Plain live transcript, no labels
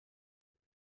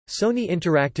Sony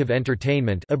Interactive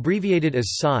Entertainment, abbreviated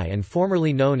as SI and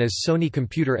formerly known as Sony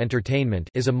Computer Entertainment,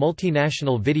 is a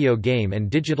multinational video game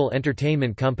and digital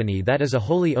entertainment company that is a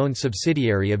wholly owned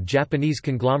subsidiary of Japanese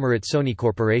conglomerate Sony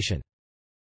Corporation.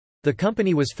 The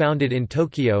company was founded in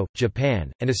Tokyo,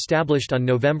 Japan, and established on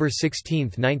November 16,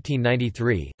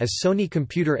 1993, as Sony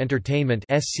Computer Entertainment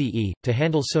 (SCE), to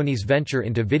handle Sony's venture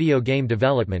into video game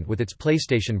development with its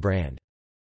PlayStation brand.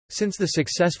 Since the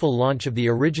successful launch of the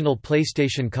original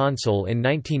PlayStation console in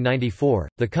 1994,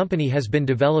 the company has been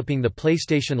developing the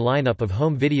PlayStation lineup of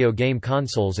home video game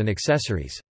consoles and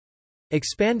accessories.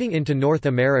 Expanding into North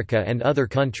America and other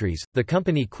countries, the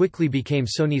company quickly became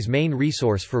Sony's main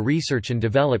resource for research and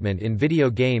development in video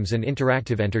games and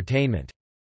interactive entertainment.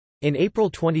 In April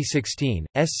 2016,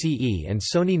 SCE and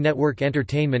Sony Network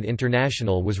Entertainment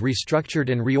International was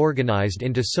restructured and reorganized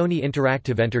into Sony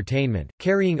Interactive Entertainment,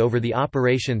 carrying over the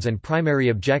operations and primary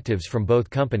objectives from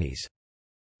both companies.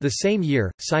 The same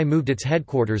year, SCE moved its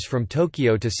headquarters from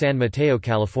Tokyo to San Mateo,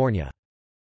 California.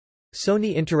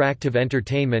 Sony Interactive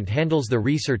Entertainment handles the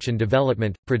research and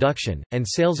development, production, and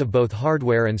sales of both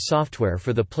hardware and software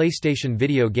for the PlayStation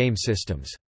video game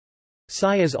systems.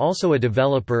 SCE is also a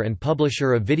developer and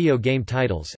publisher of video game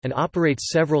titles, and operates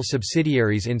several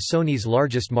subsidiaries in Sony's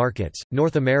largest markets,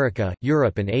 North America,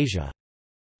 Europe and Asia.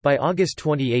 By August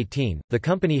 2018, the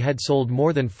company had sold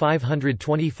more than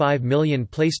 525 million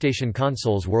PlayStation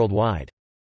consoles worldwide.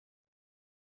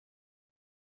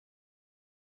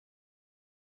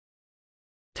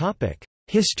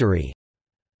 History.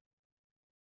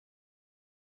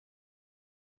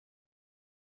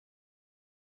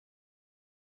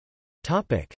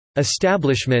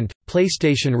 Establishment,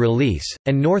 PlayStation release,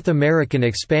 and North American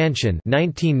expansion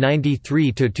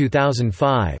 1993 to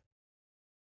 2005.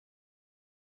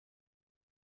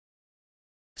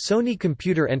 Sony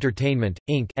Computer Entertainment,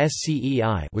 Inc.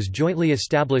 (SCEI) was jointly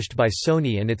established by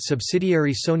Sony and its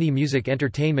subsidiary Sony Music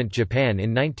Entertainment Japan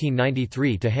in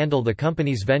 1993 to handle the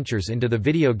company's ventures into the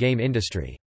video game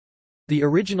industry. The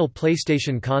original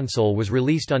PlayStation console was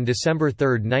released on December 3,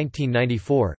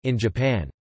 1994, in Japan.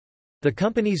 The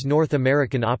company's North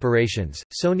American operations,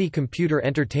 Sony Computer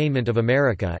Entertainment of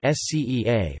America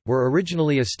 (SCEA), were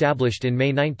originally established in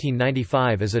May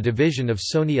 1995 as a division of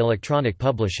Sony Electronic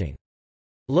Publishing.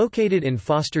 Located in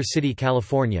Foster City,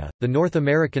 California, the North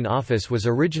American office was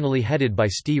originally headed by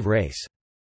Steve Race.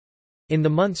 In the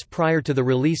months prior to the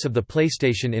release of the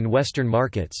PlayStation in Western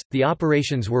markets, the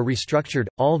operations were restructured.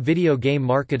 All video game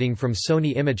marketing from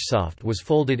Sony ImageSoft was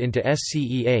folded into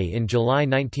SCEA in July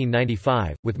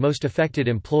 1995, with most affected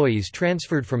employees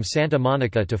transferred from Santa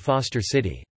Monica to Foster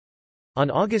City. On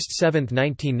August 7,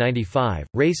 1995,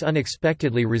 Race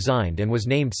unexpectedly resigned and was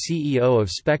named CEO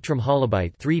of Spectrum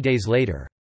Holobyte 3 days later.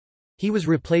 He was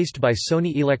replaced by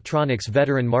Sony Electronics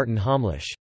veteran Martin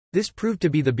Hamlisch. This proved to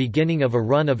be the beginning of a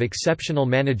run of exceptional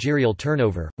managerial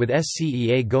turnover, with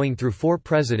SCEA going through 4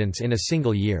 presidents in a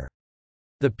single year.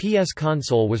 The PS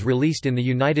console was released in the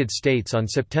United States on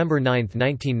September 9,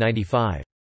 1995.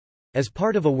 As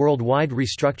part of a worldwide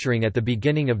restructuring at the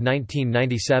beginning of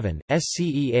 1997,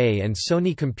 SCEA and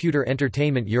Sony Computer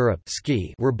Entertainment Europe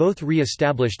were both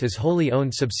re-established as wholly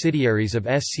owned subsidiaries of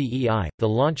SCEI. The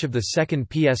launch of the second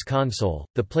PS console,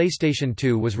 the PlayStation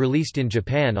 2, was released in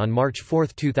Japan on March 4,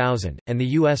 2000, and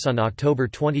the US on October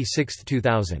 26,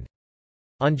 2000.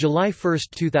 On July 1,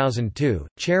 2002,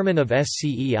 chairman of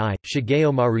SCEI,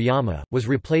 Shigeo Maruyama, was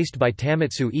replaced by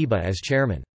Tamatsu Iba as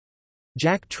chairman.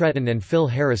 Jack Tretton and Phil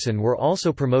Harrison were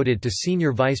also promoted to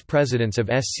senior vice presidents of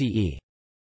SCE.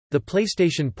 The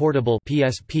PlayStation Portable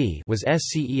 (PSP) was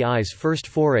SCEI's first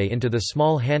foray into the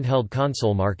small handheld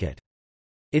console market.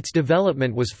 Its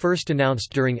development was first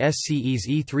announced during SCE's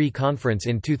E3 conference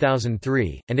in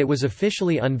 2003, and it was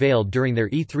officially unveiled during their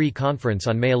E3 conference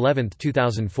on May 11,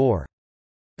 2004.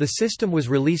 The system was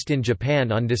released in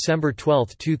Japan on December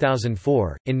 12,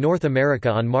 2004, in North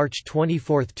America on March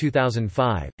 24,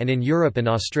 2005, and in Europe and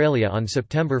Australia on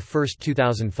September 1,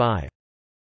 2005.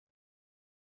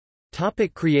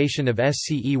 Creation of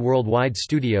SCE Worldwide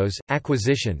Studios,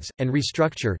 acquisitions, and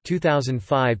restructure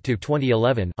 2005 to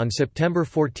 2011. On September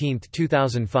 14,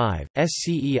 2005,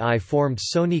 SCEI formed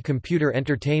Sony Computer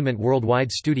Entertainment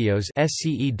Worldwide Studios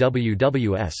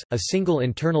 (SCEWWS), a single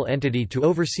internal entity to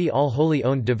oversee all wholly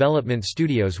owned development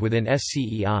studios within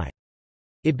SCEI.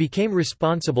 It became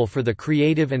responsible for the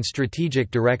creative and strategic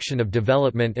direction of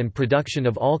development and production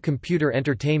of all computer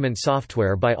entertainment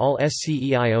software by all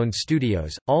SCEI-owned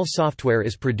studios. All software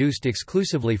is produced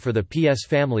exclusively for the PS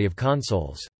family of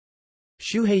consoles.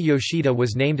 Shuhei Yoshida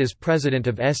was named as president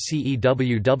of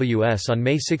SCEWWS on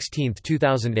May 16,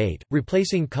 2008,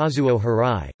 replacing Kazuo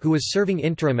Hirai, who was serving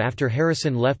interim after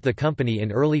Harrison left the company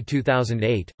in early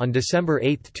 2008. On December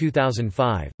 8,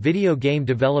 2005, video game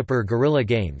developer Guerrilla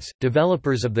Games,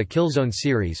 developers of the Killzone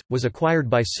series, was acquired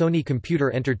by Sony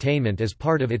Computer Entertainment as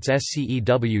part of its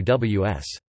SCEWWS.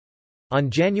 On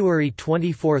January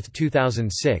 24,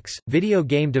 2006, video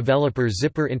game developer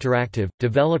Zipper Interactive,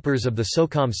 developers of the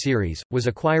SOCOM series, was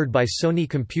acquired by Sony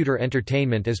Computer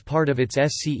Entertainment as part of its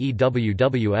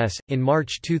SCEWWS. In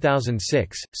March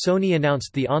 2006, Sony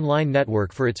announced the online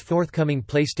network for its forthcoming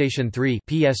PlayStation 3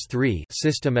 (PS3)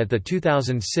 system at the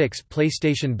 2006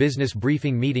 PlayStation Business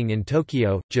Briefing meeting in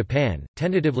Tokyo, Japan,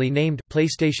 tentatively named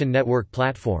PlayStation Network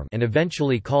Platform and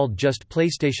eventually called just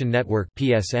PlayStation Network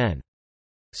 (PSN).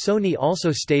 Sony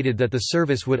also stated that the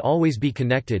service would always be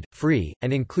connected, free,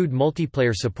 and include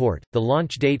multiplayer support. The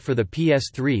launch date for the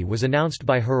PS3 was announced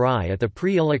by Hirai at the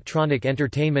Pre-Electronic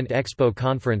Entertainment Expo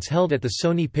conference held at the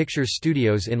Sony Pictures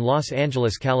Studios in Los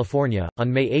Angeles, California,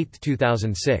 on May 8,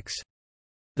 2006.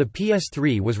 The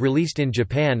PS3 was released in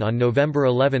Japan on November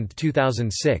 11,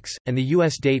 2006, and the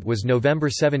US date was November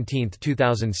 17,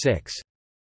 2006.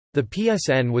 The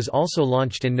PSN was also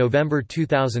launched in November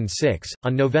 2006.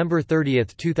 On November 30,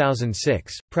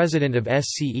 2006, president of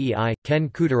SCEI, Ken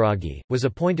Kutaragi, was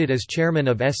appointed as chairman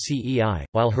of SCEI,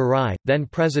 while Hirai, then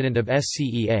president of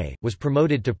SCEA, was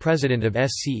promoted to president of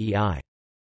SCEI.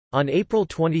 On April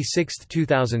 26,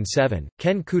 2007,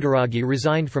 Ken Kutaragi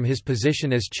resigned from his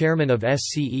position as chairman of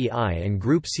SCEI and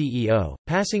group CEO,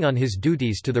 passing on his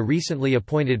duties to the recently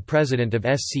appointed president of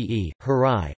SCE,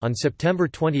 Hirai. On September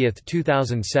 20,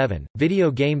 2007, video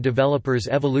game developers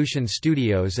Evolution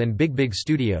Studios and Big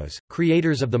Studios,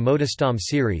 creators of the Motorstorm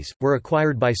series, were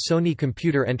acquired by Sony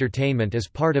Computer Entertainment as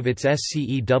part of its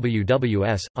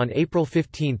SCEWWS. On April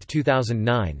 15,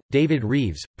 2009, David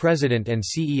Reeves, president and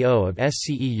CEO of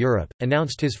SCE Europe,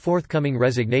 announced his forthcoming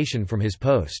resignation from his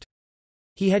post.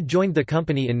 He had joined the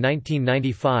company in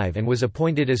 1995 and was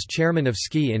appointed as chairman of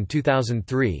SCE in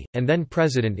 2003, and then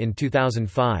president in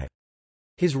 2005.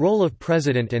 His role of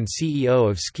president and CEO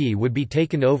of SCE would be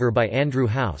taken over by Andrew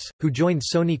House, who joined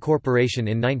Sony Corporation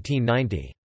in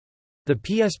 1990. The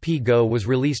PSP Go was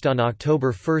released on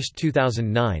October 1,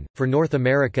 2009, for North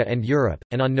America and Europe,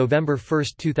 and on November 1,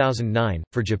 2009,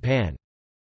 for Japan.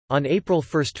 On April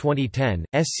 1, 2010,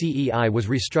 SCEI was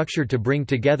restructured to bring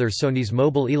together Sony's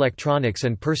mobile electronics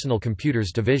and personal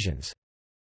computers divisions.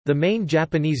 The main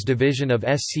Japanese division of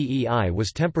SCEI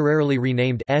was temporarily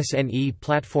renamed SNE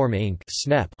Platform Inc.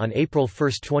 on April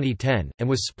 1, 2010, and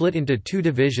was split into two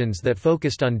divisions that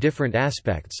focused on different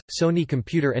aspects: Sony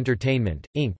Computer Entertainment,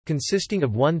 Inc., consisting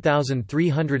of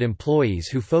 1,300 employees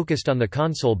who focused on the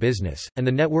console business, and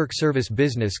the network service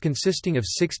business consisting of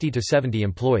 60 to 70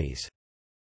 employees.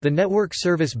 The network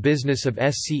service business of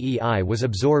SCEI was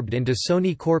absorbed into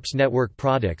Sony Corp's Network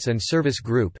Products and Service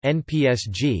Group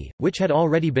 (NPSG), which had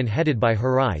already been headed by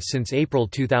Hirai since April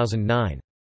 2009.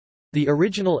 The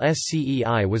original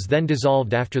SCEI was then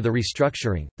dissolved after the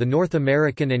restructuring. The North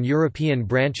American and European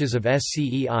branches of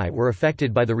SCEI were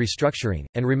affected by the restructuring,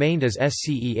 and remained as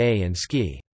SCEA and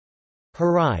SCE.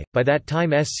 Hirai, by that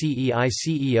time SCEI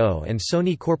CEO and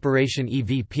Sony Corporation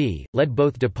EVP, led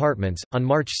both departments. On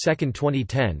March 2,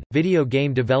 2010, video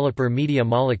game developer Media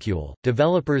Molecule,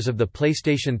 developers of the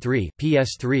PlayStation 3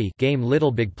 (PS3) game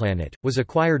LittleBigPlanet, was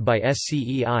acquired by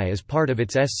SCEI as part of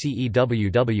its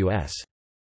SCEWWS.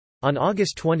 On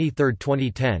August 23,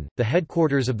 2010, the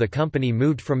headquarters of the company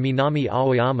moved from Minami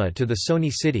Aoyama to the Sony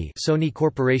City Sony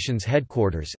Corporation's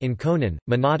headquarters in Konan,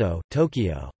 Minato,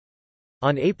 Tokyo.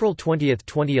 On April 20,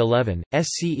 2011,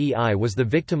 SCEI was the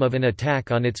victim of an attack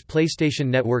on its PlayStation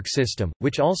Network system,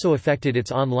 which also affected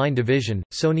its online division,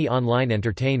 Sony Online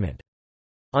Entertainment.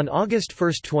 On August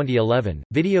 1, 2011,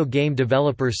 video game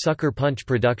developer Sucker Punch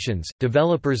Productions,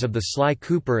 developers of the Sly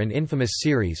Cooper and Infamous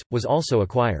series, was also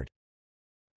acquired.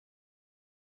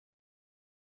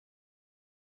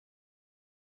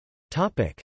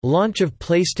 Launch of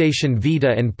PlayStation Vita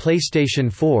and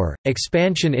PlayStation 4,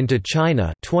 expansion into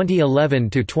China 2011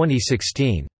 to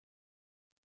 2016.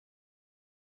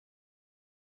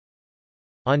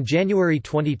 On January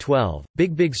 2012,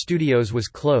 Big Studios was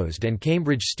closed and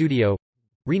Cambridge Studio,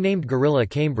 renamed Guerrilla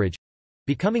Cambridge,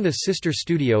 becoming a sister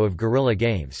studio of Guerrilla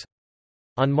Games.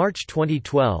 On March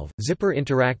 2012, Zipper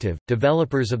Interactive,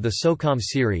 developers of the SOCOM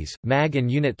series, MAG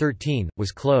and Unit 13,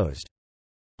 was closed.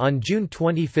 On June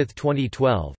 25,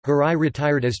 2012, Hirai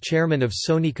retired as chairman of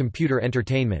Sony Computer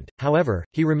Entertainment, however,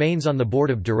 he remains on the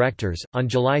board of directors. On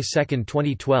July 2,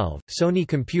 2012, Sony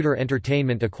Computer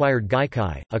Entertainment acquired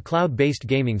Gaikai, a cloud based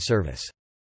gaming service.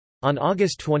 On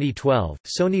August 2012,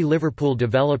 Sony Liverpool,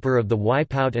 developer of the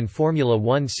Wipeout and Formula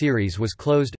One series, was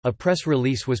closed. A press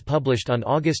release was published on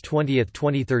August 20,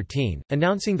 2013,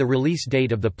 announcing the release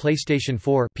date of the PlayStation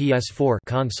 4 (PS4)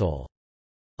 console.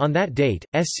 On that date,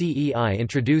 SCEI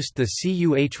introduced the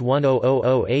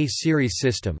CUH1000A series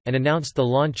system, and announced the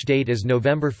launch date as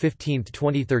November 15,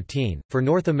 2013, for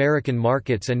North American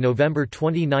markets and November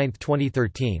 29,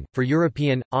 2013, for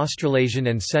European, Australasian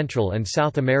and Central and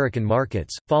South American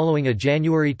markets, following a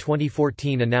January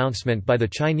 2014 announcement by the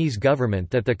Chinese government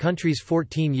that the country's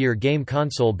 14-year game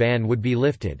console ban would be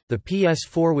lifted. The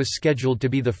PS4 was scheduled to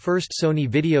be the first Sony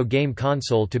video game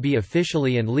console to be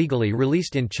officially and legally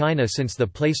released in China since the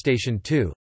PlayStation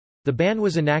 2. The ban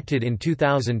was enacted in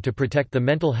 2000 to protect the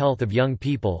mental health of young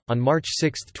people. On March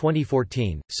 6,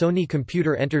 2014, Sony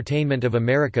Computer Entertainment of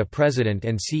America president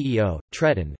and CEO,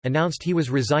 Tretton, announced he was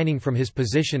resigning from his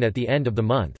position at the end of the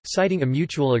month, citing a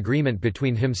mutual agreement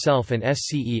between himself and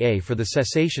SCEA for the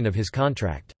cessation of his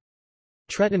contract.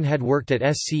 Tretton had worked at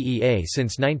SCEA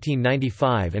since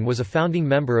 1995 and was a founding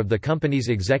member of the company's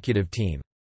executive team.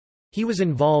 He was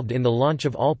involved in the launch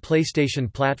of all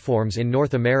PlayStation platforms in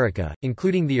North America,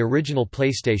 including the original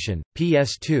PlayStation,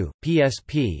 PS2,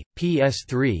 PSP,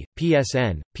 PS3,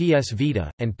 PSN, PS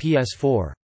Vita, and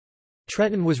PS4.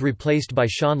 Tretton was replaced by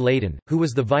Sean Layden, who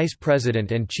was the Vice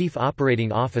President and Chief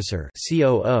Operating Officer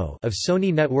 (COO) of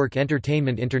Sony Network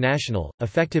Entertainment International,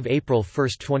 effective April 1,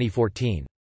 2014.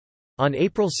 On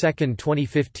April 2,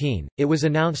 2015, it was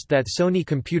announced that Sony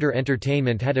Computer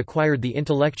Entertainment had acquired the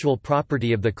intellectual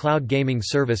property of the cloud gaming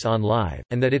service OnLive,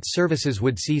 and that its services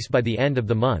would cease by the end of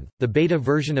the month. The beta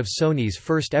version of Sony's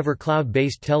first ever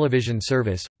cloud-based television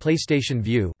service, PlayStation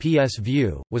Vue (PS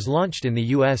Vue), was launched in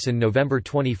the US in November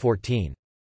 2014.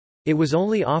 It was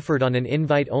only offered on an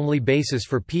invite-only basis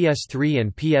for PS3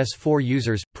 and PS4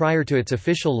 users, prior to its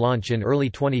official launch in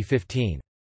early 2015.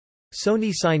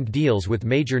 Sony signed deals with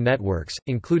major networks,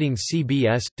 including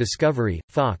CBS, Discovery,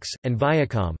 Fox, and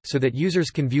Viacom, so that users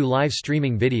can view live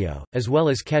streaming video, as well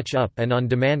as catch-up and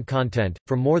on-demand content,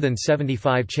 from more than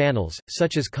 75 channels,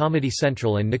 such as Comedy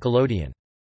Central and Nickelodeon.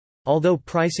 Although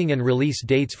pricing and release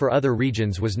dates for other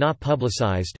regions was not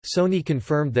publicized, Sony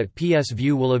confirmed that PS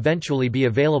Vue will eventually be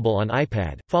available on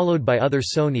iPad, followed by other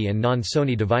Sony and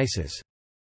non-Sony devices.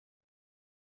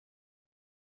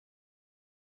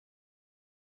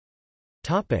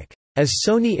 As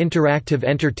Sony Interactive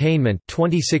Entertainment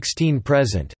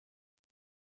 2016–present.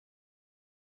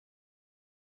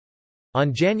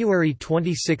 On January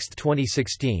 26,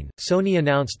 2016, Sony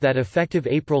announced that effective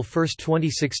April 1,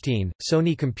 2016,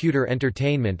 Sony Computer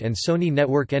Entertainment and Sony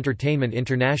Network Entertainment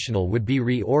International would be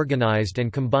reorganized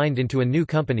and combined into a new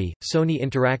company, Sony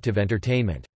Interactive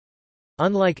Entertainment.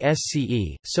 Unlike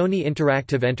SCE, Sony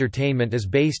Interactive Entertainment is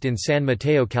based in San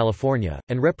Mateo, California,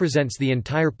 and represents the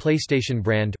entire PlayStation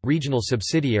brand, regional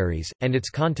subsidiaries, and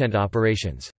its content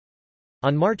operations.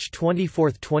 On March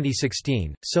 24,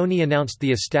 2016, Sony announced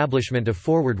the establishment of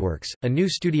ForwardWorks, a new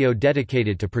studio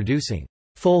dedicated to producing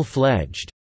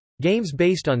full-fledged games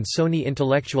based on Sony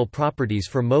intellectual properties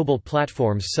for mobile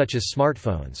platforms such as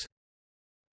smartphones.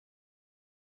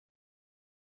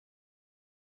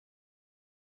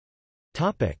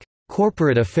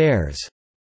 Corporate affairs.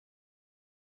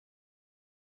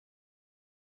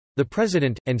 The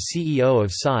president, and CEO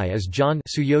of SAI is John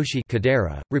Tsuyoshi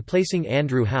Kodera, replacing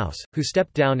Andrew House, who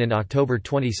stepped down in October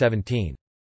 2017.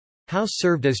 House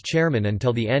served as chairman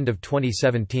until the end of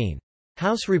 2017.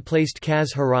 House replaced Kaz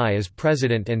Hirai as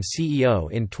president and CEO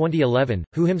in 2011,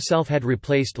 who himself had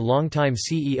replaced longtime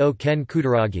CEO Ken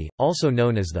Kutaragi, also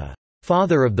known as the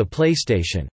father of the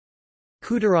PlayStation.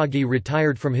 Kutaragi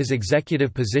retired from his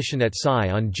executive position at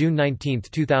SAI on June 19,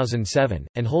 2007,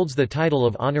 and holds the title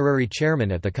of honorary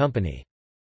chairman at the company.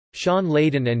 Sean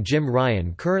Layden and Jim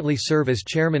Ryan currently serve as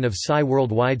chairman of SAI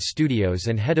Worldwide Studios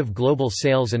and head of global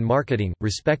sales and marketing,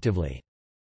 respectively.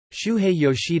 Shuhei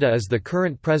Yoshida is the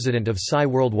current president of SAI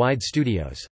Worldwide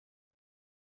Studios.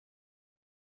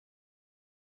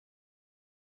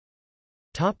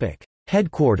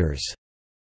 Headquarters.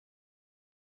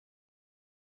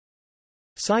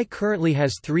 SAI currently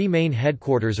has three main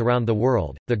headquarters around the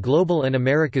world, the Global and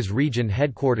Americas region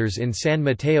headquarters in San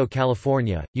Mateo,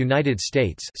 California, United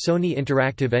States, Sony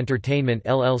Interactive Entertainment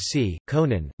LLC,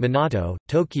 Konan, Minato,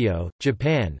 Tokyo,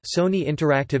 Japan, Sony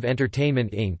Interactive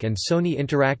Entertainment Inc. and Sony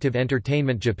Interactive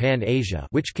Entertainment Japan Asia,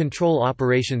 which control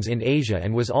operations in Asia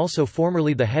and was also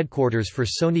formerly the headquarters for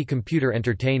Sony Computer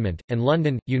Entertainment, and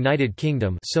London, United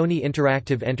Kingdom, Sony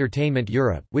Interactive Entertainment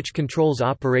Europe, which controls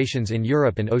operations in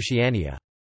Europe and Oceania.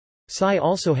 SCI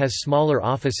also has smaller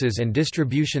offices and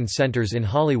distribution centers in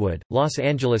Hollywood, Los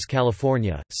Angeles,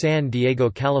 California, San Diego,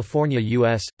 California,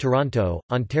 US, Toronto,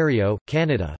 Ontario,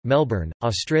 Canada, Melbourne,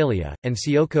 Australia, and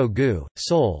Seoko-gu,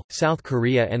 Seoul, South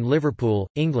Korea and Liverpool,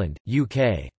 England,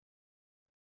 UK.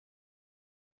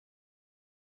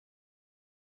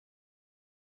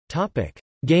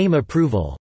 Game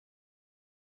approval.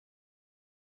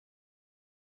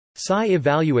 SCI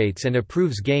evaluates and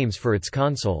approves games for its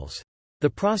consoles. The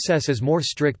process is more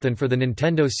strict than for the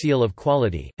Nintendo seal of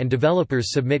quality, and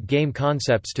developers submit game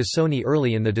concepts to Sony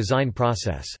early in the design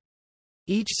process.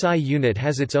 Each SCI unit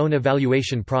has its own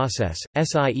evaluation process.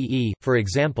 SIEE, for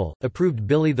example, approved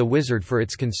Billy the Wizard for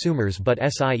its consumers but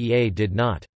SIEA did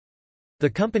not. The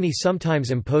company sometimes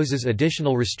imposes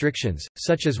additional restrictions,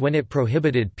 such as when it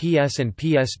prohibited PS and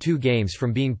PS2 games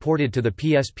from being ported to the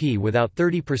PSP without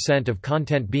 30% of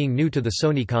content being new to the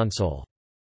Sony console.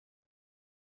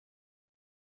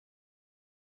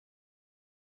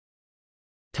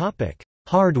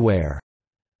 Hardware.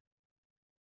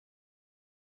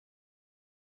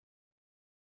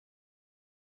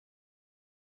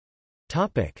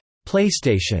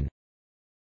 PlayStation.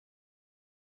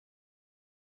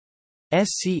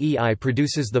 SCEI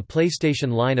produces the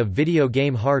PlayStation line of video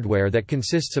game hardware that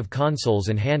consists of consoles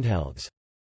and handhelds.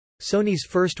 Sony's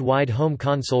first wide home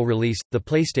console release, the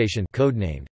PlayStation,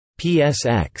 codenamed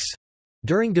PSX,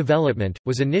 during development,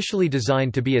 was initially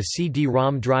designed to be a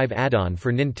CD-ROM drive add-on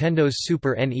for Nintendo's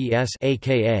Super NES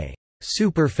aka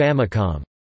Super Famicom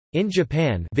in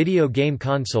Japan video game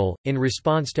console, in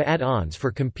response to add-ons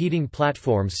for competing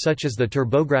platforms such as the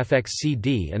TurboGrafx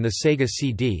CD and the Sega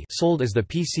CD sold as the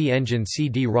PC Engine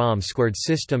CD-ROM Squared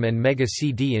System and Mega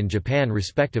CD in Japan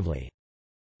respectively.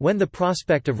 When the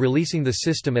prospect of releasing the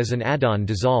system as an add-on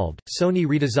dissolved, Sony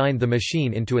redesigned the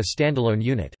machine into a standalone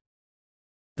unit.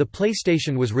 The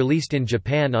PlayStation was released in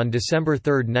Japan on December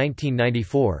 3,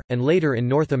 1994, and later in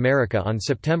North America on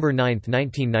September 9,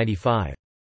 1995.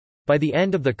 By the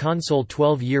end of the console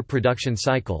 12-year production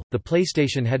cycle, the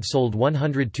PlayStation had sold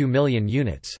 102 million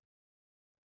units.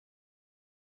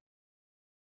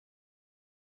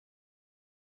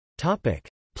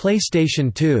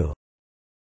 PlayStation 2.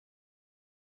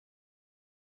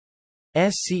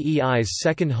 SCEI's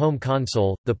second home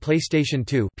console, the PlayStation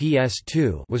 2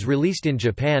 (PS2), was released in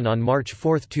Japan on March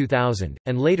 4, 2000,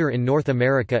 and later in North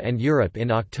America and Europe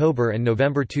in October and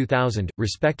November 2000,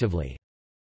 respectively.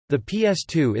 The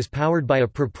PS2 is powered by a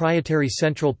proprietary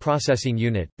central processing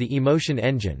unit, the Emotion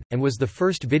Engine, and was the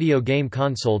first video game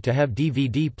console to have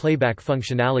DVD playback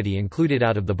functionality included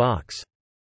out of the box.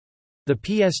 The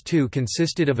PS2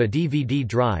 consisted of a DVD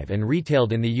drive and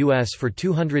retailed in the US for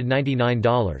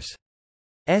 $299.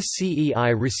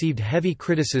 SCEI received heavy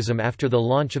criticism after the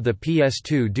launch of the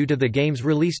PS2 due to the games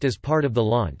released as part of the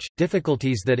launch,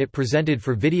 difficulties that it presented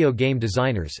for video game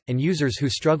designers, and users who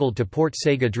struggled to port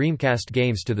Sega Dreamcast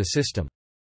games to the system.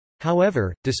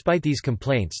 However, despite these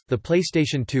complaints, the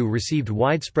PlayStation 2 received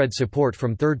widespread support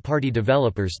from third-party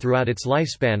developers throughout its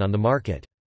lifespan on the market.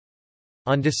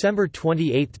 On December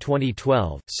 28,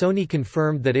 2012, Sony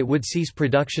confirmed that it would cease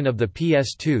production of the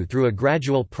PS2 through a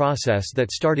gradual process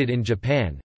that started in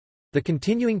Japan. The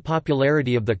continuing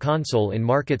popularity of the console in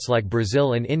markets like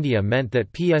Brazil and India meant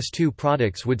that PS2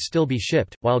 products would still be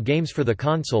shipped, while games for the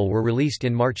console were released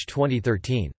in March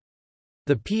 2013.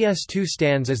 The PS2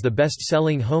 stands as the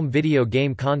best-selling home video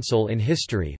game console in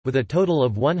history, with a total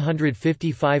of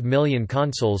 155 million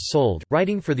consoles sold.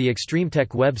 Writing for the ExtremeTech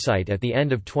website at the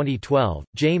end of 2012,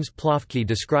 James Plofke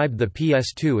described the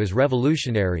PS2 as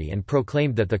revolutionary and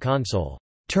proclaimed that the console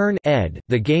turned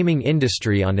the gaming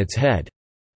industry on its head.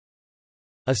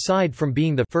 Aside from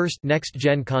being the first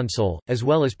next-gen console, as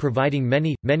well as providing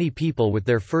many people with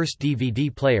their first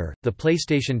DVD player, the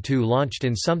PlayStation 2 launched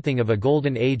in something of a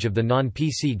golden age of the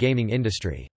non-PC gaming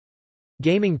industry.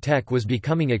 Gaming tech was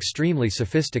becoming extremely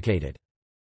sophisticated.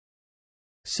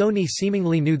 Sony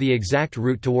seemingly knew the exact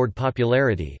route toward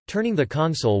popularity, turning the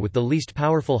console with the least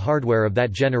powerful hardware of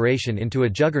that generation into a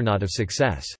juggernaut of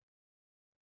success.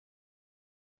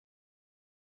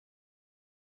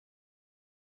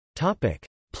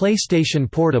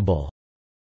 PlayStation Portable.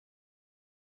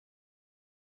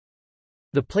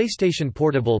 The PlayStation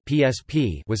Portable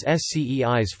 (PSP) was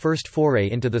SCEI's first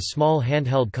foray into the small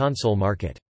handheld console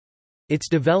market. Its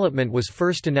development was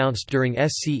first announced during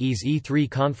SCE's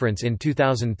E3 conference in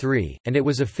 2003, and it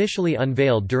was officially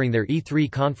unveiled during their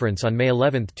E3 conference on May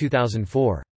 11,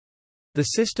 2004. The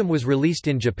system was released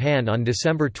in Japan on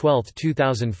December 12,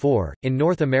 2004, in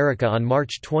North America on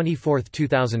March 24,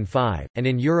 2005, and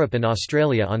in Europe and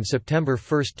Australia on September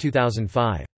 1,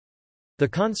 2005. The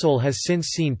console has since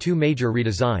seen two major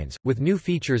redesigns, with new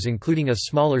features including a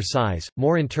smaller size,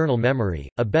 more internal memory,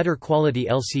 a better quality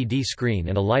LCD screen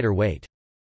and a lighter weight.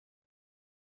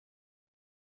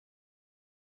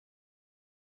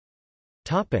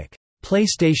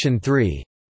 PlayStation 3.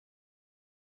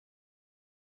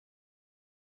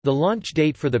 The launch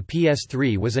date for the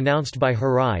PS3 was announced by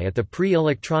Hirai at the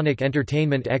Pre-Electronic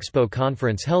Entertainment Expo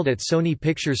conference held at Sony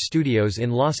Pictures Studios in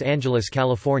Los Angeles,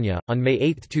 California, on May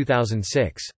 8,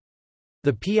 2006.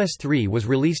 The PS3 was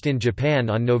released in Japan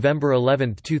on November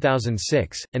 11,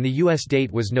 2006, and the US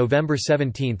date was November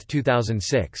 17,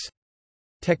 2006.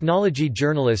 Technology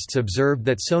journalists observed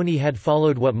that Sony had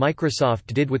followed what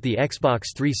Microsoft did with the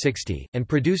Xbox 360, and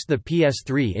produced the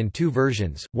PS3 in two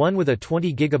versions, one with a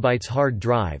 20 GB hard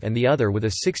drive and the other with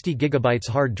a 60 GB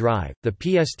hard drive. The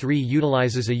PS3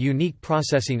 utilizes a unique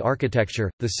processing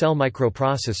architecture, the Cell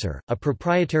microprocessor, a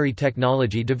proprietary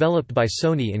technology developed by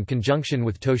Sony in conjunction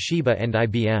with Toshiba and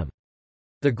IBM.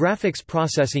 The graphics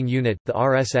processing unit, the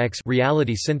RSX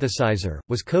reality synthesizer,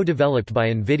 was co-developed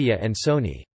by NVIDIA and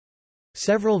Sony.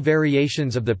 Several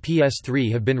variations of the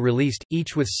PS3 have been released,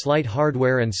 each with slight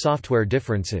hardware and software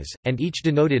differences, and each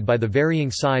denoted by the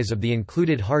varying size of the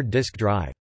included hard disk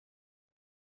drive.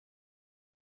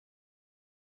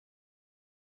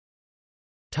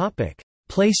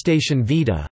 PlayStation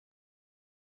Vita.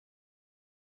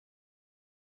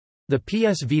 The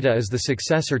PS Vita is the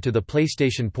successor to the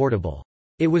PlayStation Portable.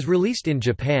 It was released in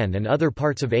Japan and other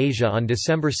parts of Asia on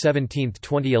December 17,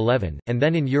 2011, and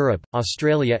then in Europe,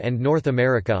 Australia and North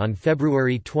America on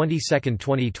February 22,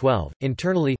 2012.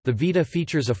 Internally, the Vita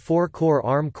features a 4-core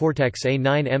ARM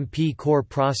Cortex-A9 MP core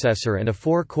processor and a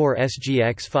 4-core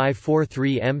SGX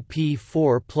 543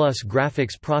 MP4 Plus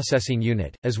graphics processing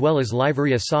unit, as well as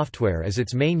Liveria software as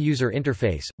its main user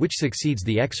interface, which succeeds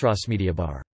the Exros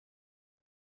Mediabar.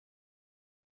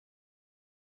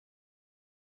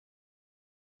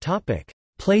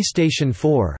 PlayStation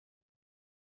 4.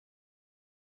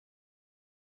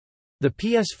 The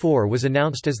PS4 was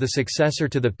announced as the successor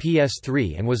to the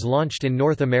PS3 and was launched in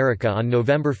North America on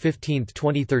November 15,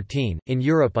 2013, in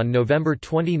Europe on November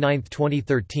 29,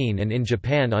 2013 and in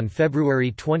Japan on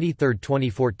February 23,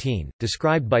 2014,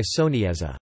 described by Sony as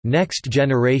a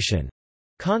next-generation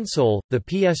console. The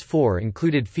PS4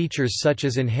 included features such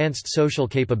as enhanced social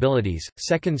capabilities,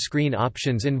 second screen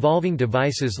options involving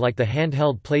devices like the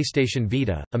handheld PlayStation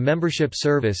Vita, a membership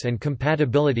service and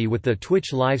compatibility with the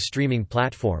Twitch live streaming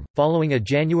platform. Following a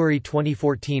January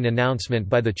 2014 announcement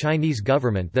by the Chinese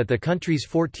government that the country's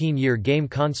 14-year game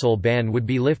console ban would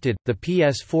be lifted, the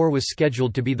PS4 was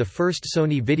scheduled to be the first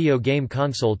Sony video game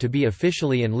console to be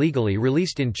officially and legally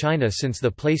released in China since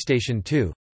the PlayStation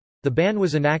 2. The ban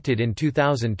was enacted in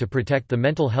 2000 to protect the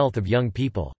mental health of young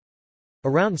people.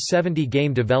 Around 70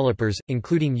 game developers,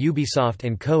 including Ubisoft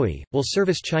and Koei, will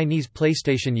service Chinese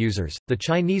PlayStation users. The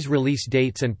Chinese release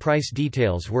dates and price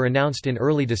details were announced in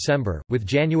early December, with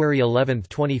January 11,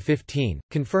 2015,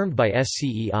 confirmed by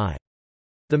SCEI.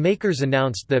 The makers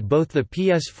announced that both the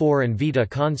PS4 and Vita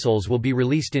consoles will be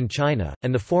released in China,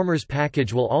 and the former's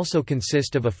package will also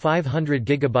consist of a 500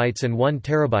 GB and 1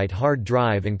 TB hard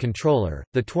drive and controller.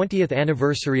 The 20th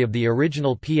anniversary of the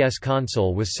original PS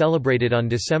console was celebrated on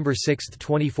December 6,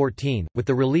 2014, with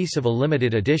the release of a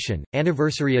limited edition,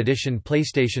 Anniversary Edition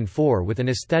PlayStation 4 with an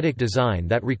aesthetic design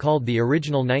that recalled the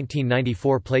original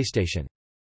 1994 PlayStation.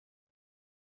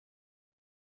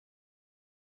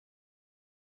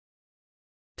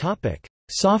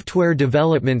 Software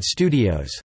development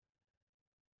studios.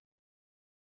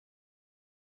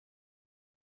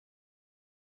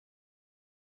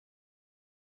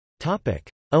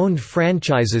 Owned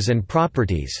franchises and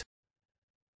properties.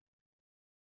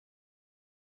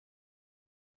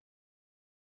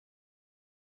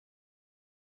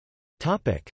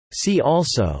 See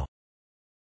also: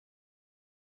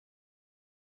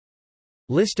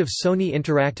 List of Sony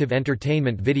Interactive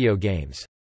Entertainment video games.